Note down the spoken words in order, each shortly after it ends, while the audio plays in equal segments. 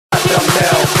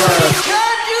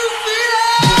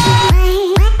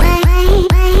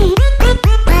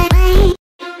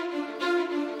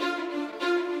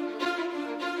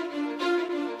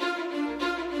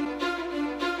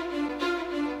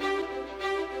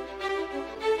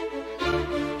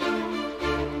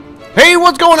Hey,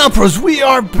 what's going on, pros? We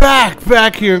are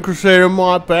back here in Crusader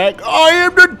mod pack. I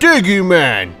am the Diggy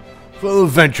Man for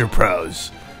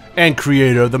AdventurePros and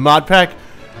creator of the mod pack.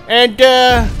 And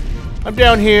I'm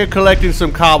down here collecting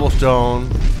some cobblestone.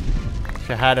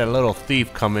 I had a little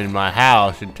thief come in my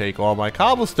house and take all my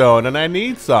cobblestone, and I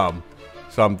need some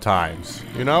sometimes,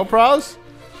 you know, pros?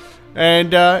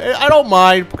 And I don't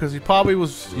mind because he probably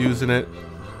was using it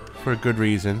for good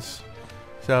reasons.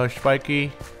 So,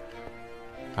 Spiky,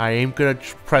 I ain't gonna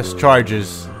press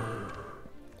charges.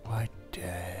 What the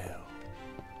hell?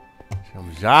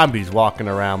 Some zombies walking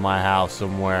around my house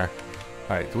somewhere.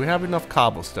 Alright, do we have enough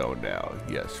cobblestone now?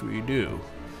 Yes, we do.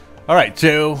 Alright,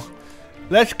 so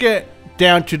let's get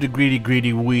down to the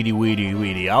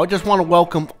weedy. I just want to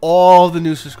welcome all the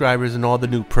new subscribers and all the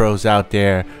new pros out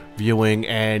there viewing.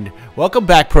 And welcome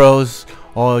back, pros,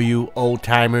 all you old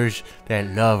timers that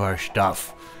love our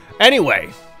stuff.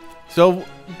 Anyway, so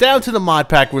down to the mod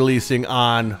pack releasing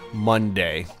on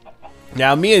Monday.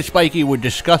 Now, me and Spiky were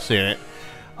discussing it,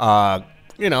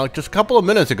 you know, just a couple of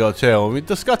minutes ago too. We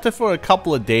discussed it for a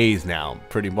couple of days now,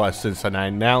 pretty much since I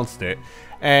announced it.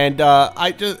 And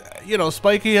I just, you know,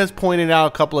 Spiky has pointed out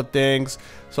a couple of things.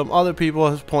 Some other people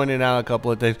has pointed out a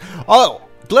couple of things. Oh,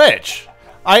 glitch!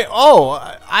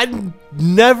 I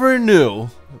never knew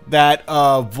that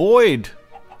Void,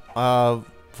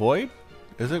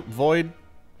 is it Void?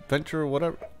 Venture,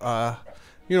 whatever,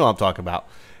 you know what I'm talking about,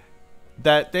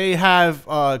 that they have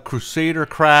Crusader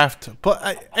craft,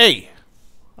 but hey,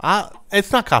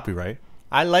 it's not copyright.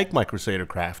 I like my Crusader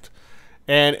craft,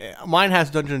 and mine has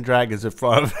Dungeons and Dragons in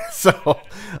front of it, so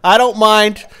I don't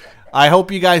mind. I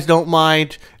hope you guys don't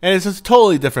mind, and it's a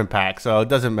totally different pack, so it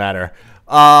doesn't matter.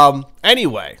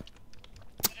 Anyway,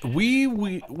 we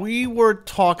were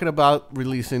talking about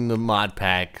releasing the mod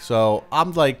pack, so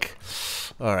I'm like,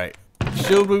 all right,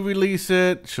 should we release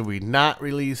it? Should we not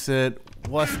release it?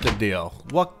 What's the deal?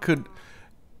 What could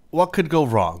go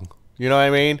wrong? You know what I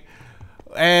mean?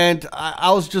 And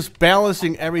I was just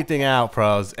balancing everything out,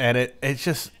 pros, and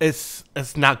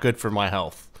it's not good for my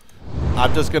health.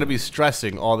 I'm just gonna be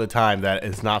stressing all the time that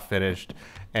it's not finished,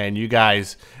 and you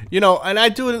guys, you know, and I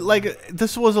do it like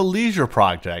this was a leisure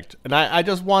project, and I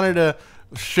just wanted to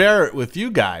share it with you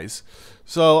guys.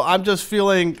 So I'm just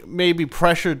feeling maybe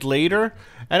pressured later.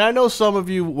 And I know some of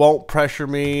you won't pressure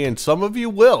me, and some of you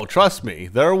will. Trust me,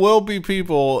 there will be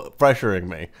people pressuring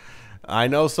me. I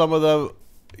know some of them,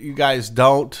 you guys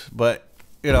don't, but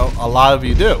you know, a lot of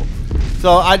you do.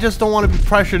 So I just don't want to be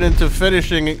pressured into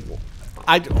finishing.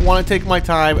 I want to take my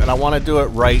time, and I want to do it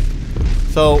right.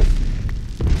 So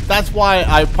that's why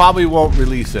I probably won't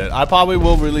release it. I probably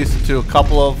will release it to a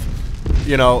couple of,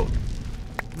 you know,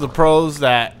 the pros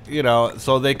that, you know,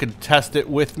 so they could test it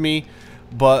with me.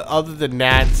 But other than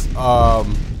that,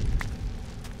 I'm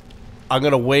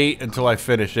gonna wait until I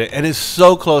finish it, and it's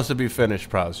so close to be finished,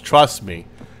 pros. Trust me,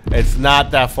 it's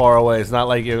not that far away. It's not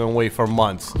like you're gonna wait for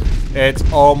months. It's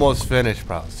almost finished,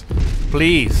 pros.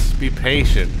 Please be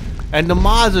patient. And the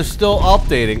mods are still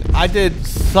updating. I did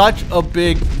such a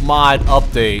big mod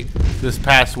update this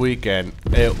past weekend.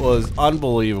 It was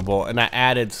unbelievable, and I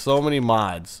added so many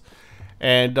mods.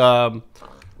 And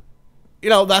you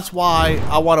know, that's why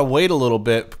I want to wait a little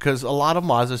bit, because a lot of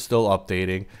mods are still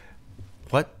updating.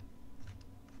 What?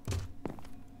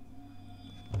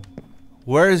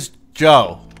 Where's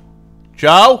Joe?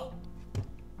 Joe?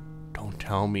 Don't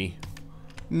tell me.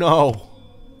 No.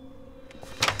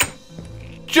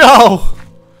 Joe!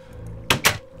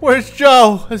 Where's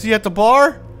Joe? Is he at the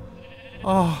bar?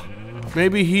 Oh,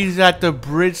 maybe he's at the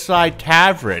Bridgeside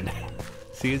Tavern.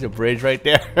 See, there's a bridge right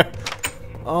there.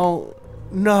 Oh,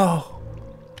 no.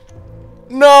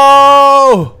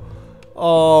 No!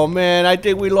 Oh man, I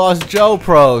think we lost Joe,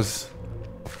 pros.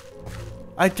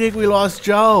 I think we lost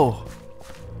Joe.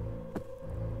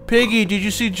 Piggy, did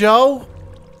you see Joe?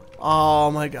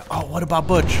 Oh my god. Oh, what about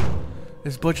Butch?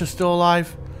 Is Butch still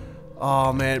alive?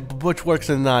 Oh man, Butch works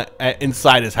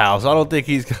inside his house. I don't think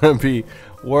he's gonna be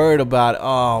worried about it.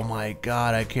 Oh my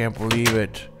god, I can't believe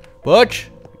it. Butch?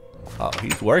 Oh,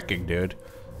 he's working, dude.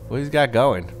 What he's got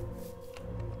going?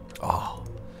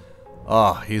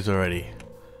 Oh, he's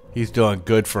doing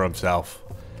good for himself.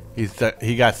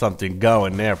 He got something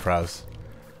going there, pros.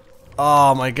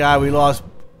 Oh my god, we lost.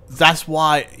 That's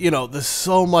why, you know, there's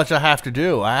so much I have to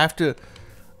do. I have to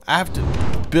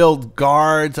build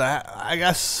guards. I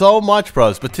got so much,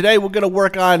 bros. But today we're going to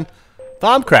work on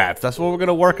Thaumcraft. That's what we're going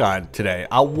to work on today.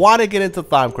 I want to get into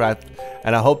Thaumcraft,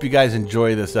 and I hope you guys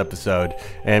enjoy this episode.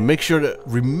 And make sure to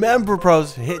remember,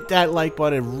 bros, hit that like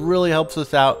button. It really helps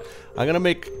us out. I'm going to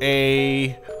make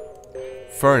a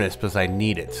furnace because I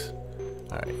need it.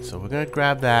 Alright, so we're going to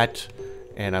grab that,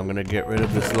 and I'm going to get rid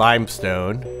of this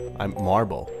limestone.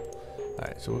 Marble.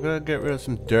 Alright, so we're going to get rid of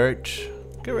some dirt.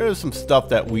 Get rid of some stuff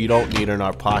that we don't need in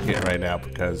our pocket right now,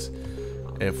 because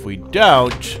if we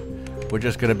don't, we're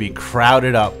just going to be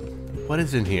crowded up. What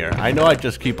is in here? I know I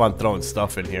just keep on throwing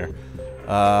stuff in here.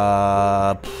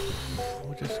 We're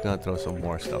just going to throw some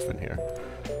more stuff in here.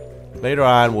 Later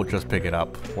on, we'll just pick it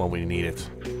up when we need it.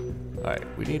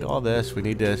 Alright, we need all this. We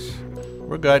need this.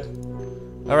 We're good.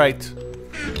 Alright.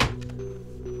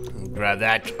 Grab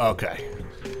that. Okay.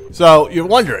 So, you're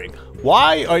wondering,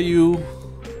 why are you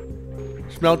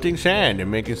smelting sand and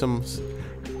making some...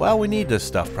 Well, we need this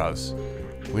stuff, pros.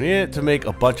 We need it to make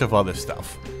a bunch of other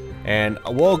stuff. And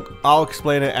I'll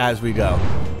explain it as we go.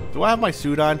 Do I have my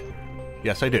suit on?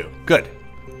 Yes, I do. Good.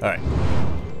 Alright.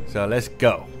 So, let's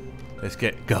go. Let's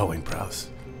get going, pros.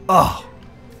 Oh!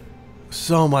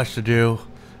 So much to do.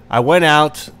 I went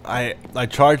out. I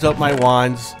charged up my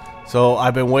wands. So,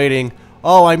 I've been waiting.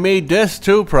 Oh, I made this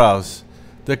too, pros.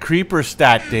 The creeper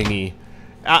stat thingy.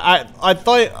 I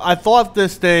thought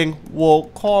this thing will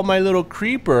call my little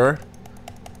creeper,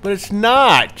 but it's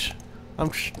not.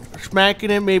 I'm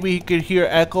smacking him. Maybe he could hear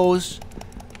echoes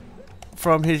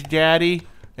from his daddy,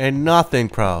 and nothing,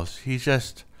 pros. He's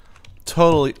just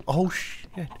totally. Oh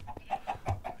shit!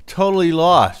 Totally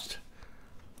lost.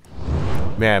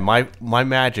 Man, my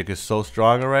magic is so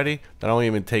strong already that I don't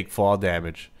even take fall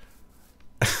damage.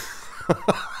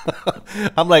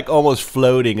 I'm like almost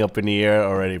floating up in the air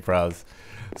already, pros.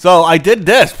 So I did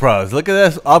this, pros. Look at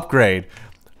this upgrade.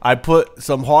 I put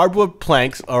some hardwood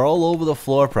planks all over the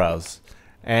floor, pros,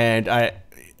 and I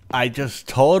just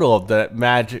totaled that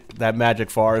magic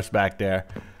forest back there,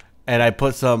 and I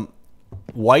put some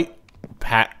white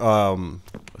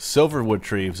silverwood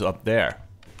trees up there.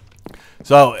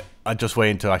 So I'll just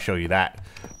wait until I show you that.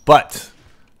 But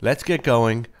let's get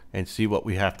going and see what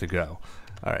we have to go.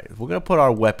 Alright, we're going to put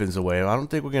our weapons away. I don't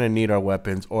think we're going to need our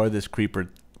weapons or this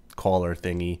creeper caller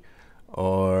thingy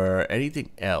or anything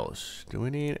else. Do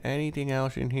we need anything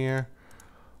else in here?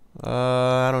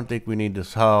 I don't think we need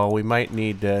this hoe. We might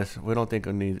need this. We don't think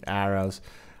we need arrows.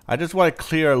 I just want to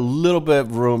clear a little bit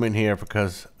of room in here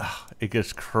because it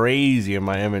gets crazy in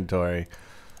my inventory.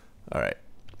 Alright.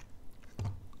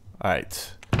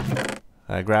 Alright.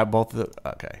 I grab both of the...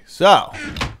 Okay, so...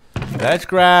 Let's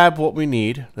grab what we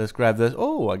need. Let's grab this.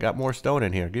 Oh, I got more stone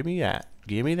in here. Give me that.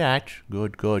 Give me that.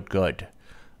 Good, good, good.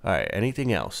 Alright,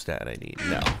 anything else that I need?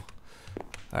 No.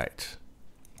 Alright.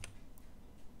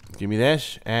 Give me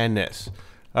this and this.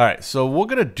 Alright, so what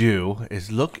we're going to do is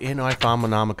look in our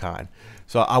Thaumonomicon.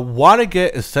 So I want to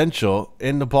get essential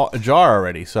in the jar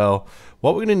already. So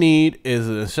what we're going to need is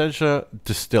an essential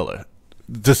distillation.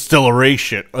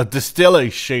 A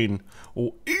distillation.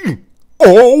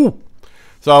 Oh!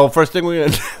 So first thing we're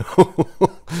gonna do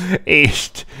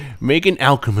is make an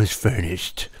alchemist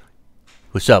furnace.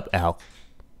 What's up, Al?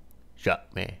 What's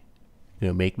up, man? You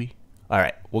gonna make me?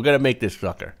 Alright, we're gonna make this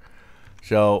sucker.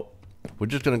 So we're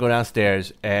just gonna go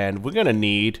downstairs and we're gonna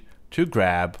need to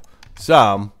grab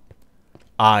some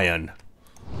iron.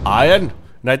 Iron?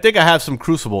 And I think I have some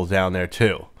crucibles down there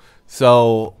too.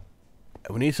 So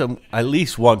we need some, at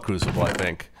least one crucible, I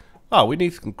think. Oh, we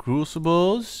need some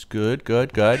crucibles. Good,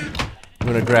 good, good. I'm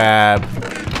gonna grab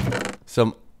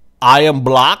some iron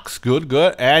blocks, good,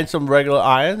 good, and some regular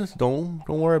irons. Don't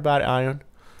worry about it, iron.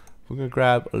 We're gonna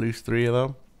grab at least 3 of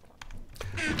them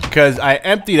because I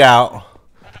emptied out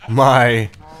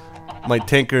my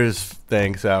tinker's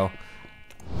thing, so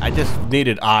I just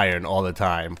needed iron all the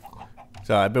time.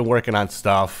 So I've been working on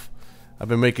stuff. I've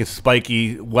been making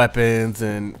spiky weapons,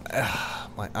 and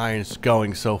my iron's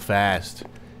going so fast,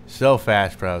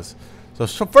 bros. So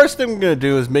first thing we're going to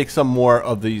do is make some more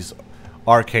of these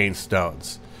arcane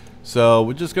stones. So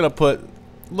we're just going to put a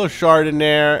little shard in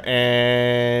there,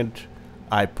 and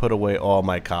I put away all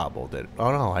my cobble.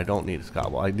 Oh no, I don't need this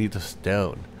cobble. I need the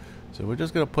stone. So we're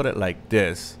just going to put it like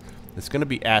this. It's going to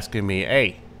be asking me,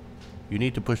 hey, you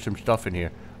need to put some stuff in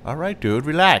here. Alright, dude,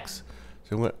 relax.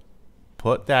 So I'm going to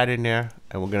put that in there,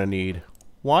 and we're going to need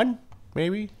 1,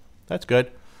 maybe. That's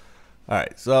good.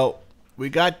 Alright, so we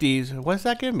got these. What does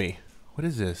that give me? What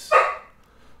is this?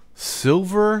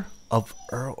 Silver of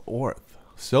Earth.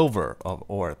 Silver of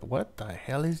Earth. What the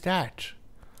hell is that?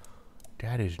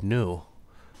 That is new.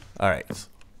 Alright.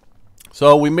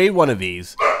 So we made one of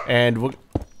these. And we're...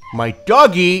 My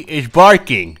doggy is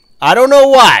barking. I don't know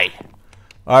why.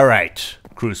 All right,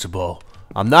 Crucible.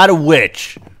 I'm not a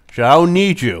witch, so I don't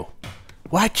need you.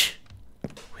 What?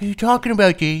 What are you talking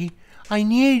about, Diggy? I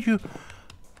need you.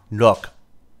 Look,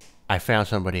 I found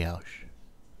somebody else.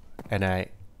 And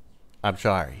I'm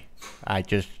sorry. I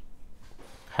just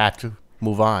have to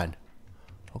move on.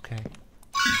 Okay.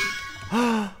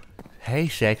 Hey,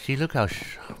 sexy, look how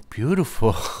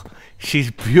beautiful.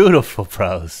 She's beautiful,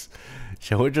 pros.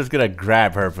 So we're just gonna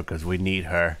grab her because we need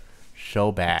her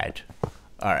so bad.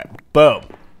 All right, boom.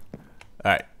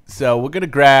 All right, so we're gonna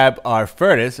grab our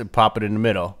furnace and pop it in the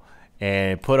middle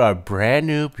and put our brand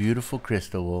new beautiful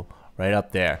crystal right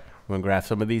up there. We're gonna grab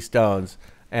some of these stones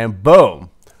and boom,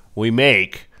 we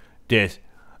make this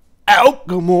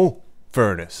alchemy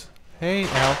furnace. Hey,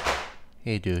 Al.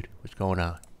 Hey, dude, what's going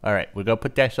on? All right, we're gonna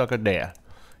put that sucker there.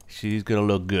 She's gonna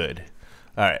look good.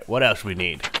 All right, what else we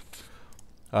need?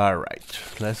 All right,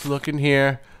 let's look in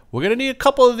here. We're gonna need a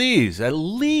couple of these, at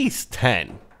least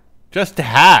 10, just to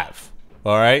have.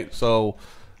 All right, so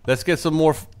let's get some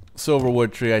more silver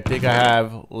wood tree. I think I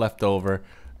have left over.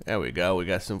 There we go. We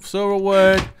got some silver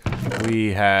wood.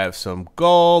 We have some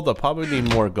gold. I'll probably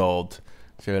need more gold.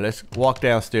 So let's walk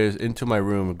downstairs into my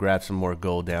room and grab some more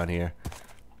gold down here.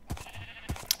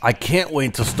 I can't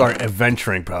wait to start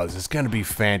adventuring, bros. It's gonna be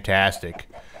fantastic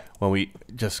when we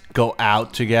just go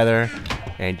out together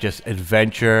and just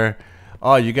adventure.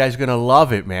 Oh, you guys are gonna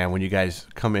love it, man, when you guys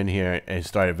come in here and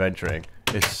start adventuring.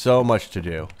 There's so much to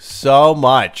do. So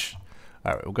much.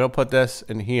 All right, we're gonna put this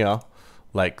in here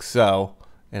like so.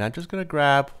 And I'm just gonna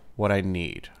grab what I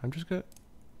need. I'm just gonna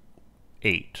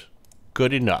 8.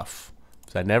 Good enough.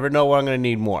 So I never know what I'm gonna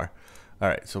need more. All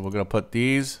right, so we're gonna put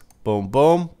these. Boom,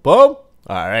 boom, boom.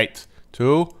 All right,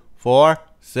 2, 4,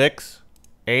 6,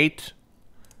 8.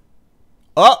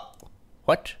 Oh,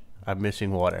 what? I'm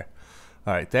missing water.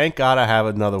 All right, thank God I have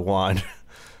another one.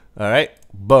 All right,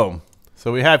 boom.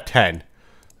 So we have 10.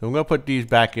 So I'm gonna put these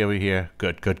back over here.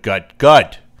 Good, good, good,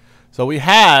 good. So we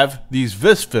have these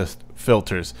vis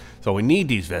filters. So we need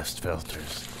these vis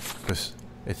filters because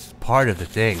it's part of the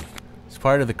thing. It's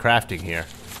part of the crafting here.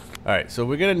 All right, so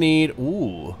we're gonna need.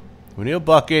 Ooh, we need a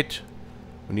bucket.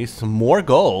 We need some more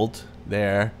gold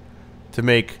there to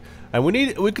make. And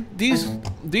we could these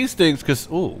things because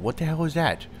ooh, what the hell is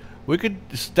that? We could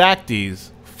stack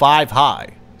these 5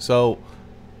 high. So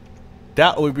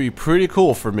that would be pretty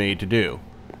cool for me to do.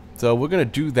 So we're gonna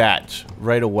do that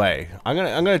right away. I'm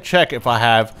gonna check if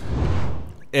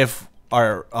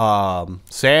our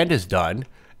sand is done,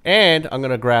 and I'm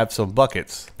gonna grab some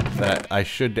buckets that I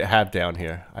should have down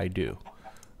here. I do.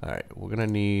 All right, we're gonna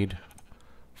need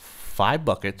 5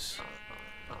 buckets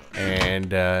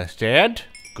and sand.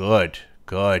 Good,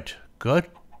 good, good,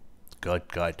 good,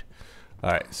 good. All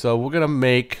right, so we're gonna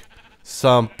make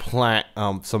some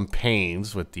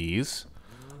panes with these,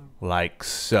 like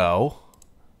so.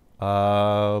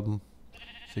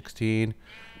 16.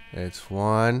 It's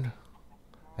 1.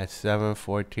 That's 7,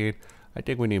 14. I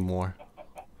think we need more.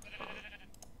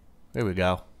 There we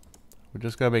go. We're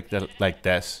just gonna make that like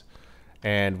this,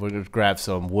 and we're gonna grab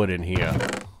some wood in here.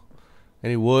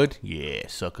 Any wood? Yeah,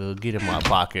 sucker, get in my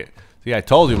pocket. See, I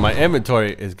told you my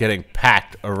inventory is getting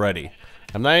packed already.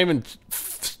 I'm not even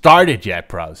started yet,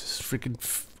 bros. It's freaking.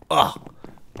 Oh,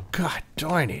 god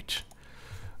darn it!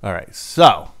 All right,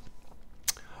 so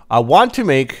I want to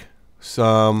make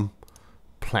some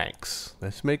planks.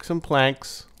 Let's make some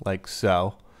planks like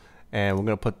so, and we're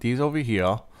gonna put these over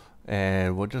here,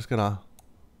 and we're just gonna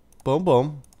boom,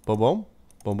 boom, boom, boom,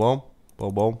 boom, boom,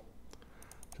 boom, boom.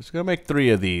 Just gonna make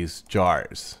 3 of these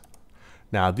jars.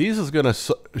 Now these is gonna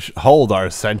hold our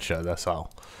essentia. That's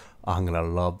all. I'm gonna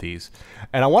love these,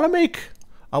 and I want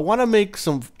to make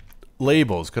some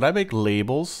labels. Could I make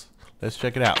labels? Let's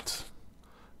check it out.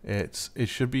 It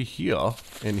should be here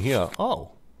and here.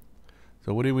 Oh,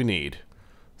 so what do we need?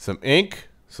 Some ink,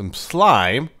 some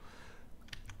slime.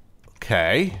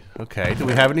 Okay, okay. Do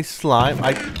we have any slime?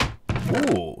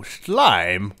 Ooh,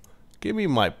 slime. Give me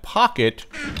my pocket.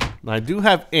 I do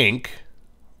have ink.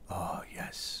 Oh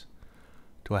yes.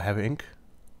 Do I have ink?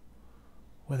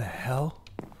 Where the hell?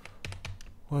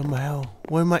 Where'd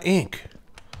my ink?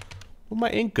 Where'd my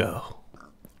ink go?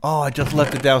 Oh, I just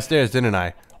left it downstairs, didn't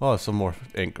I? Oh, some more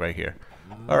ink right here.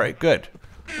 All right, good.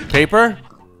 Paper.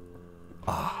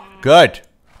 Ah, good.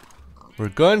 We're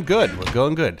going good. We're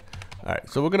going good. All right,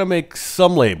 so we're gonna make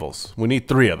some labels. We need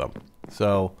 3 of them.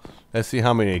 So let's see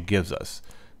how many it gives us.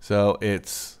 So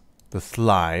it's the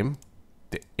slime,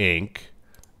 the ink,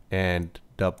 and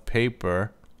the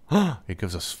paper. It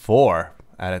gives us 4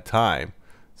 at a time.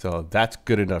 So that's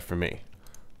good enough for me.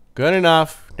 Good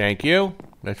enough. Thank you.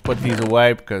 Let's put these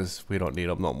away because we don't need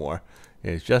them no more.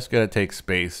 It's just going to take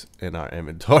space in our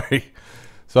inventory.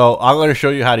 So I'm going to show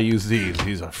you how to use these.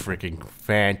 These are freaking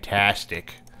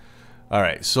fantastic.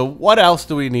 Alright, so what else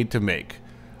do we need to make?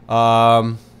 We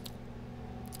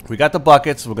got the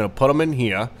buckets. We're going to put them in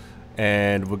here.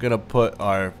 And we're going to put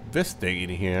our this thing in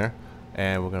here.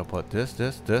 And we're going to put this.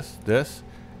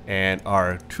 And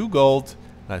our 2 gold.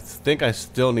 I think I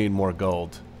still need more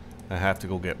gold. I have to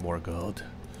go get more gold.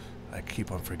 I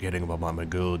keep on forgetting about my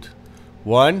gold.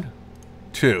 1,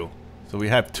 2. So we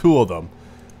have 2 of them.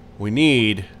 We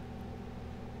need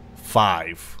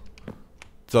 5.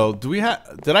 So do we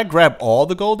have? Did I grab all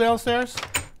the gold downstairs,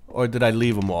 or did I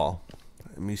leave them all?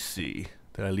 Let me see.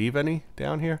 Did I leave any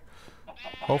down here?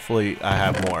 Hopefully I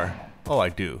have more. Oh, I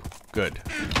do. Good.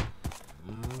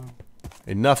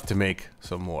 Enough to make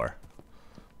some more.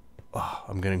 Oh,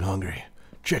 I'm getting hungry.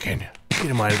 Chicken.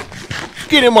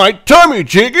 Get in my tummy,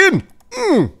 chicken.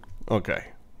 Okay.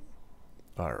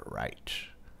 All right.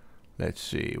 Let's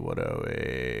see. What are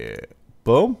we?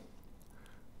 Boom.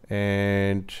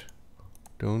 And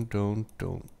don't.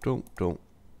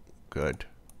 Good.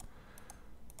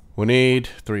 We need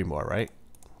 3 more, right?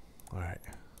 All right.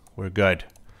 We're good.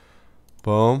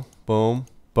 Boom, boom,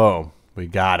 boom. We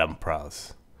got them,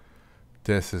 pros.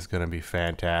 This is gonna be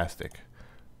fantastic.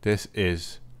 This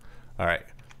is all right.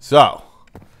 So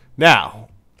now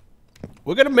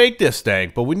we're gonna make this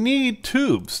thing, but we need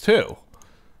tubes too.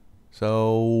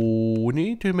 So we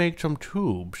need to make some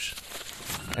tubes,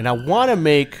 and I want to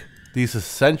make these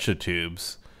essential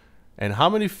tubes. And how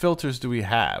many filters do we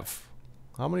have?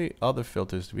 How many other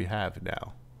filters do we have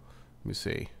now? Let me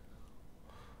see.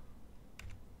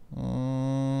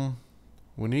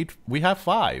 We have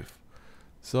 5,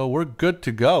 so we're good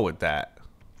to go with that.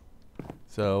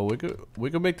 So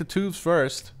we could make the tubes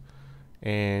first,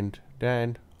 and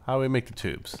then how do we make the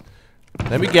tubes?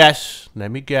 Let me guess,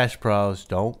 pros.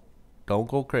 Don't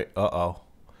go crazy. Uh-oh.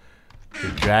 The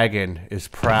dragon is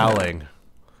prowling.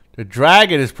 The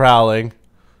dragon is prowling.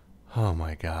 Oh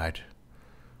my god.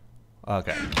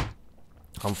 Okay.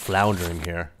 I'm floundering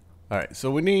here. Alright, so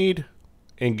we need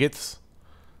ingots.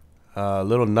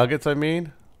 Little nuggets, I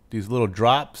mean. These little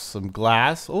drops, some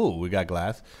glass. Oh, we got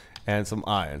glass. And some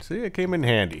iron. See, it came in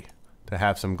handy to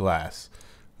have some glass.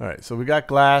 Alright, so we got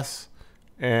glass.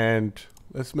 And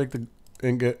let's make the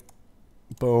ingot.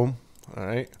 Boom.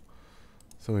 Alright.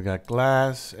 So we got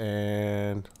glass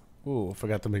and... Ooh, I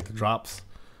forgot to make the drops.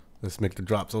 Let's make the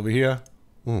drops over here.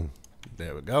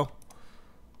 There we go.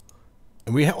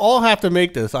 And we all have to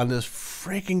make this on this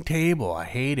freaking table. I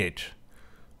hate it.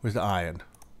 Where's the iron?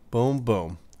 Boom,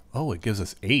 boom. Oh, it gives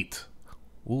us 8.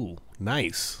 Ooh,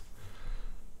 nice.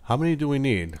 How many do we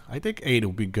need? I think 8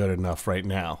 will be good enough right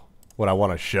now. What I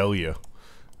want to show you.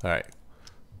 Alright.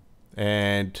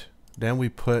 And then we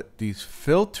put these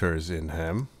filters in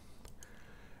him.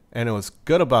 And it was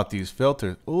good about these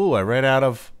filters. Ooh, I ran out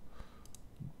of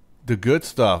the good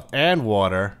stuff and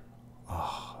water.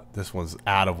 Oh, this one's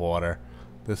out of water.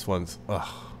 This one's,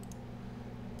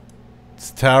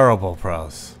 it's terrible,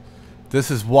 pros.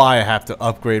 This is why I have to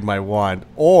upgrade my wand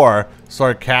or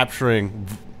start capturing.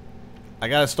 I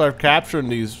gotta start capturing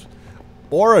these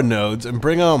aura nodes and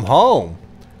bring them home.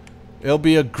 It'll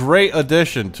be a great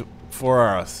addition for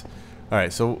us.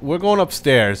 Alright, so we're going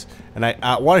upstairs, and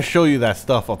I want to show you that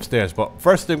stuff upstairs. But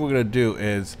first thing we're going to do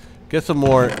is get some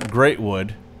more great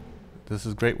wood. This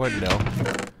is great wood? No.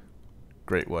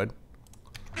 Great wood.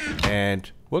 And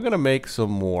we're going to make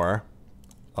some more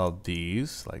of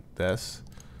these, like this.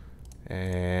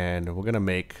 And we're going to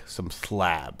make some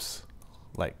slabs,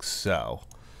 like so.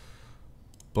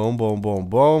 Boom, boom, boom,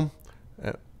 boom.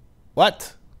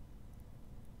 What?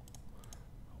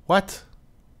 What?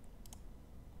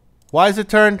 Why is it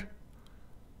turned?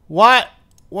 What?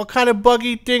 What kind of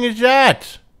buggy thing is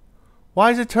that?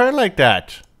 Why is it turned like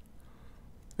that?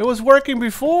 It was working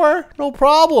before. No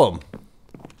problem.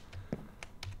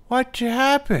 What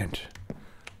happened?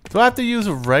 Do I have to use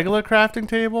a regular crafting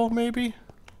table, maybe?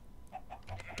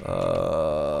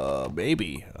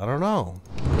 Maybe. I don't know.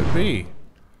 Could be.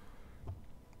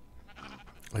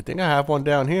 I think I have one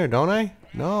down here, don't I?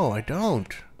 No, I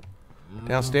don't.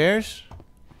 Downstairs?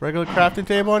 Regular crafting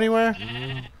table anywhere?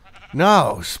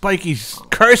 No, Spiky's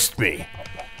cursed me.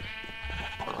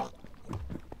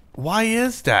 Why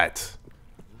is that?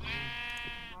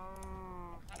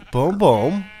 Boom,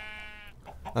 boom.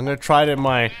 I'm gonna try it in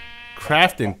my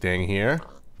crafting thing here.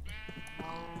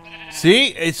 See?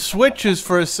 It switches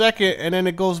for a second and then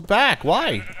it goes back.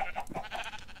 Why?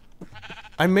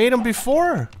 I made them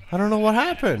before. I don't know what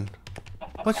happened.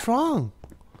 What's wrong?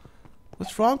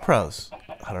 What's wrong, pros?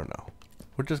 I don't know.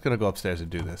 We're just gonna go upstairs and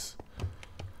do this.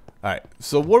 Alright,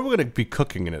 so what we're gonna be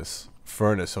cooking in this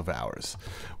furnace of ours.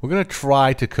 We're gonna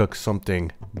try to cook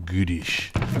something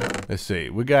goodish. Let's see.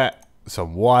 We got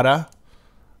some water.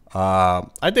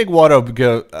 I think water will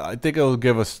give, I think it will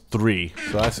give us 3.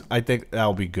 So I think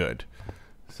that'll be good.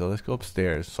 So let's go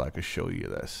upstairs so I can show you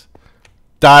this.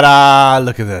 Ta-da!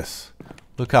 Look at this.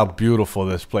 Look how beautiful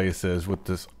this place is with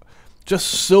this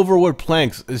just silverwood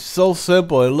planks. It's so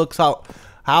simple. It looks how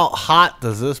hot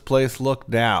does this place look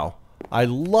now? I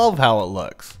love how it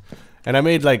looks. And I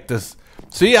made like this.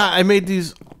 See, I made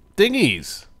these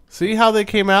thingies. See how they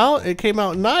came out? It came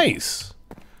out nice.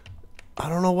 I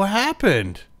don't know what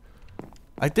happened.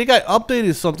 I think I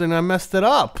updated something and I messed it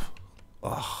up.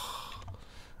 Ugh,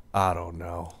 I don't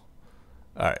know.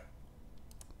 Alright.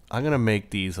 I'm going to make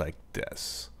these like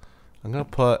this. I'm going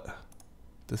to put...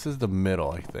 This is the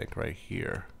middle, I think, right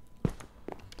here.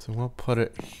 So I'm going to put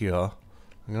it here. I'm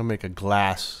going to make a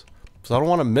glass. So I don't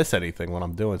want to miss anything when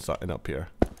I'm doing something up here.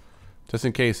 Just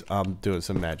in case I'm doing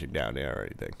some magic down there or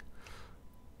anything.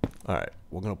 Alright,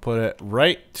 we're going to put it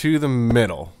right to the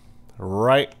middle.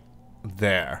 Right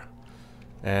there.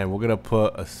 And we're going to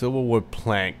put a silverwood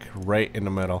plank right in the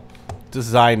middle.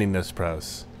 Designing this,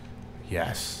 pros.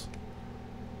 Yes.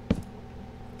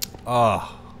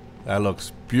 Oh, that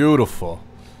looks beautiful.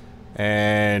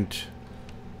 And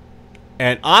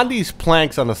on these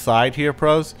planks on the side here,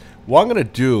 pros, what I'm going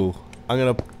to do, I'm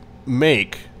going to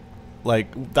make...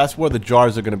 Like, that's where the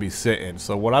jars are going to be sitting.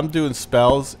 So when I'm doing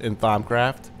spells in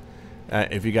Thaumcraft,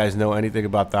 if you guys know anything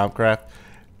about Thaumcraft,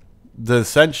 the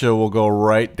essential will go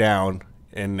right down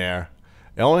in there.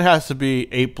 It only has to be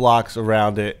 8 blocks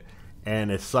around it,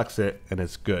 and it sucks it, and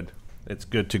it's good. It's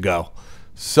good to go.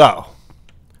 So,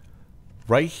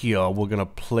 right here, we're going to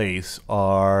place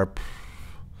our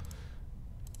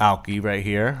alchemy right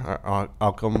here, our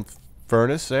alchemy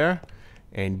furnace there,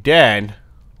 and then...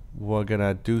 we're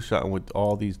gonna do something with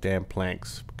all these damn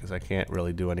planks because I can't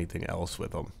really do anything else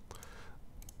with them.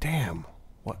 Damn,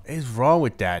 what is wrong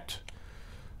with that?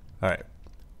 Alright,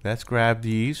 let's grab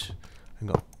these and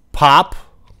go pop.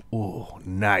 Ooh,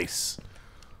 nice.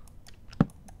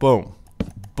 Boom,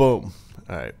 boom.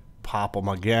 Alright, pop them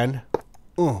again.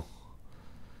 Ooh.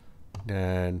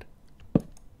 And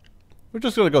we're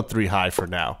just gonna go 3 high for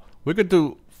now. We could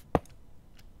do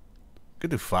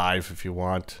 5 if you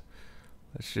want.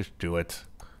 Let's just do it.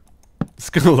 It's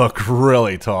gonna look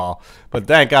really tall, but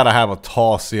thank God I have a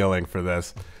tall ceiling for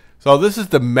this. So this is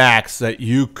the max that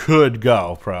you could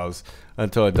go, pros,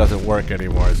 until it doesn't work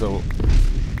anymore. So,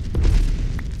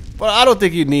 but I don't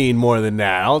think you need more than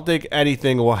that. I don't think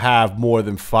anything will have more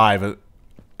than 5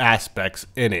 aspects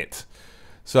in it.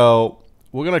 So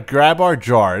we're gonna grab our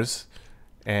jars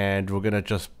and we're gonna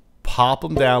just pop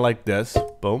them down like this.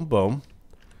 Boom, boom,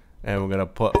 and we're gonna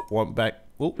put one back.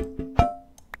 Oop.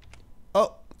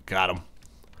 Oh, got him.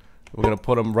 We're going to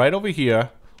put them right over here,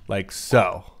 like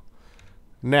so.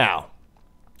 Now,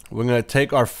 we're going to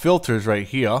take our filters right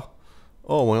here.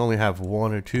 Oh, we only have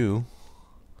 1 or 2.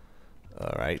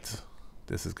 Alright.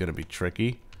 This is going to be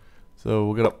tricky. So,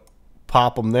 we're going to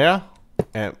pop them there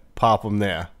and pop them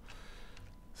there.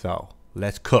 So,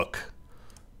 let's cook.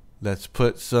 Let's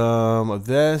put some of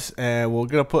this, and we're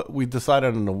going to put, we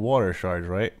decided on the water shards,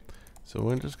 right? So,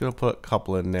 we're just going to put a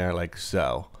couple in there, like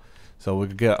so. So we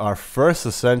could get our first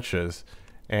essentials.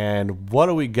 And what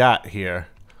do we got here?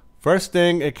 First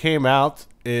thing it came out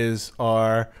is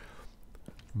our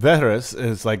Veterus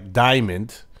is like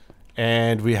diamond.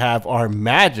 And we have our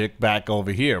magic back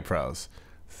over here, pros.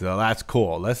 So that's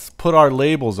cool. Let's put our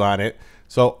labels on it.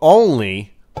 So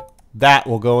only that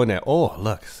will go in there. Oh,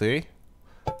 look, see?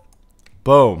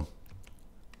 Boom.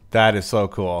 That is so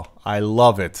cool. I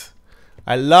love it.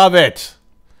 I love it.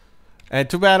 And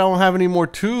too bad I don't have any more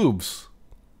tubes.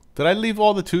 Did I leave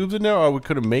all the tubes in there, or we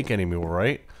couldn't make any more,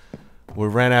 right? We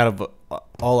ran out of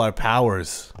all our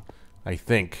powers, I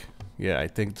think. Yeah, I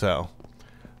think so.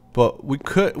 But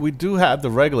we do have the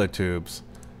regular tubes.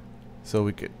 So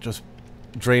we could just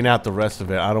drain out the rest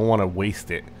of it. I don't want to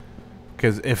waste it.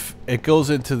 Because if it goes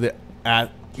into the,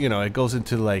 it goes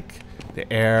into like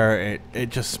the air, it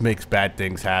just makes bad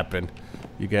things happen.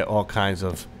 You get all kinds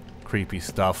of creepy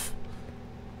stuff.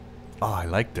 Oh, I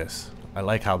like this. I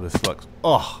like how this looks.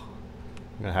 Oh,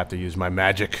 I'm gonna have to use my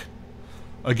magic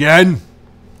again.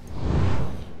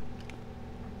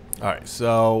 Alright,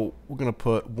 so we're gonna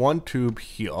put 1 tube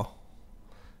here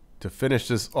to finish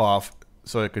this off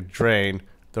so it could drain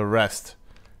the rest.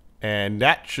 And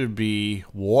that should be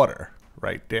water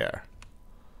right there.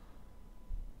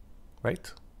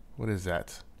 Right? What is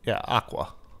that? Yeah,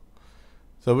 aqua.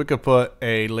 So we could put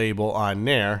a label on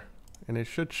there and it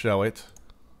should show it.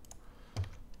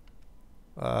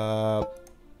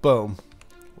 Boom.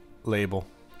 Label.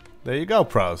 There you go,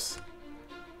 pros.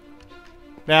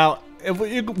 Now, if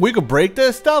we could break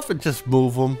this stuff and just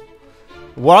move them.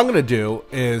 What I'm gonna do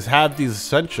is have these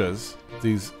essentials,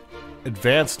 these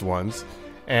advanced ones,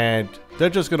 and they're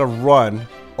just gonna run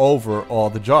over all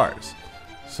the jars.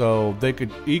 So they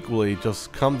could equally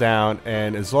just come down,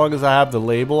 and as long as I have the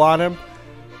label on them,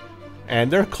 and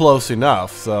they're close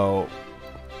enough, so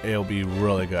it'll be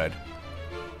really good.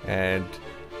 And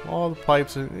all the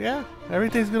pipes are, yeah,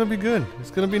 everything's gonna be good.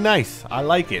 It's gonna be nice. I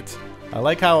like it. I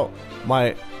like how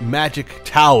my magic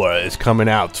tower is coming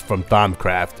out from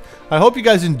Thaumcraft. I hope you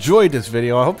guys enjoyed this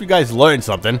video. I hope you guys learned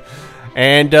something.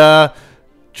 And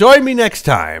join me next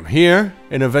time here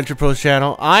in AdventurePros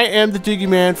Channel. I am the Diggy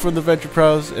Man from the Adventure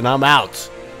Pros, and I'm out.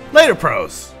 Later,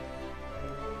 pros!